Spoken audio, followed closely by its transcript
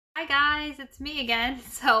Hi guys, it's me again.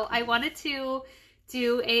 So I wanted to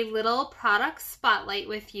do a little product spotlight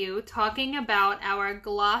with you talking about our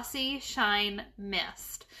Glossy Shine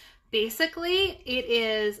Mist. Basically,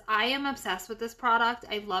 I am obsessed with this product.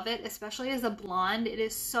 I love it, especially as a blonde. It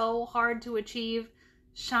is so hard to achieve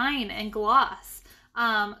shine and gloss.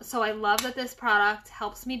 So I love that this product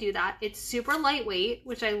helps me do that. It's super lightweight,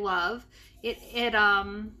 which I love.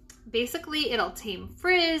 Basically, it'll tame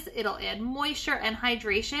frizz, it'll add moisture and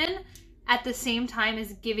hydration at the same time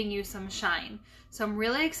as giving you some shine. So I'm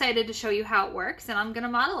really excited to show you how it works, and I'm gonna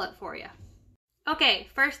model it for you. Okay,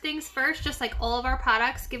 first things first, just like all of our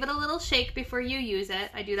products, give it a little shake before you use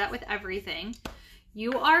it. I do that with everything.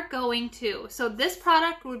 You are going to, so this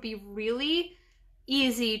product would be really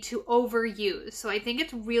easy to overuse. So I think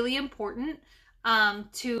it's really important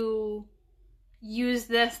to use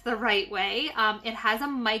this the right way. It has a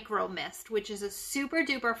micro mist, which is a super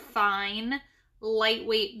duper fine,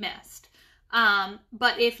 lightweight mist.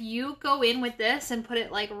 But if you go in with this and put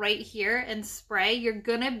it like right here and spray, you're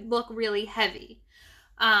gonna look really heavy.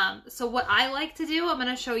 So what I like to do, I'm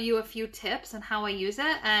gonna show you a few tips on how I use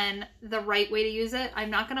it and the right way to use it. I'm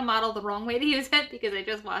not gonna model the wrong way to use it because I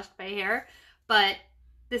just washed my hair, but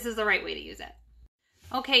this is the right way to use it.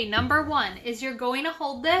 Okay, number one is you're going to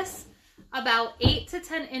hold this about 8 to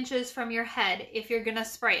 10 inches from your head if you're gonna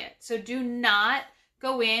spray it. So do not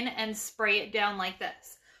go in and spray it down like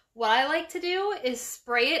this. What I like to do is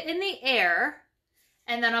spray it in the air,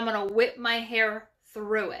 and then I'm gonna whip my hair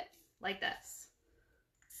through it like this.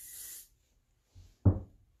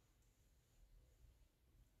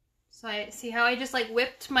 So I see how I just like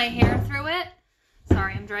whipped my hair through it?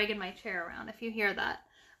 Sorry, I'm dragging my chair around if you hear that.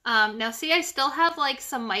 Now see, I still have like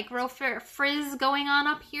some micro frizz going on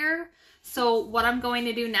up here. So what I'm going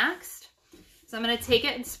to do next is I'm going to take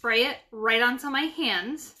it and spray it right onto my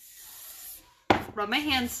hands. Rub my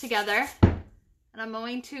hands together. And I'm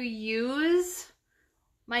going to use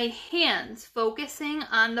my hands focusing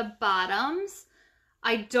on the bottoms.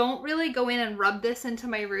 I don't really go in and rub this into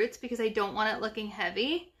my roots because I don't want it looking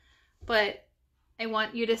heavy. But I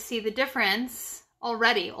want you to see the difference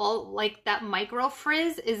already. All like that micro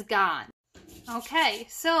frizz is gone. Okay,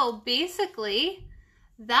 so basically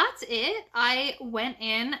that's it. I went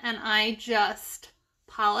in and I just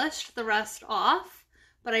polished the rest off,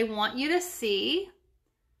 but I want you to see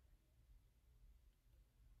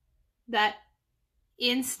that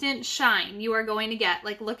instant shine you are going to get.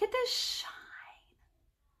 Like, look at this shine.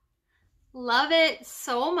 Love it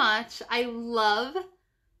so much. I love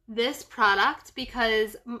this product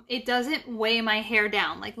because it doesn't weigh my hair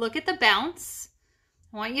down. Like, look at the bounce.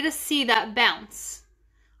 I want you to see that bounce.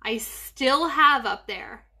 I still have up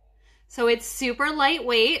there. So it's super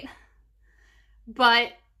lightweight,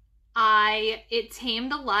 but it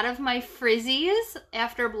tamed a lot of my frizzies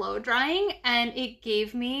after blow drying, and it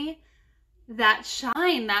gave me that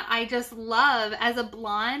shine that I just love. As a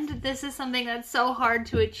blonde, this is something that's so hard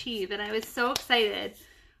to achieve, and I was so excited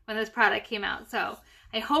when this product came out. So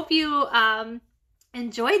I hope you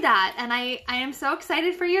enjoyed that, and I am so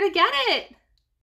excited for you to get it.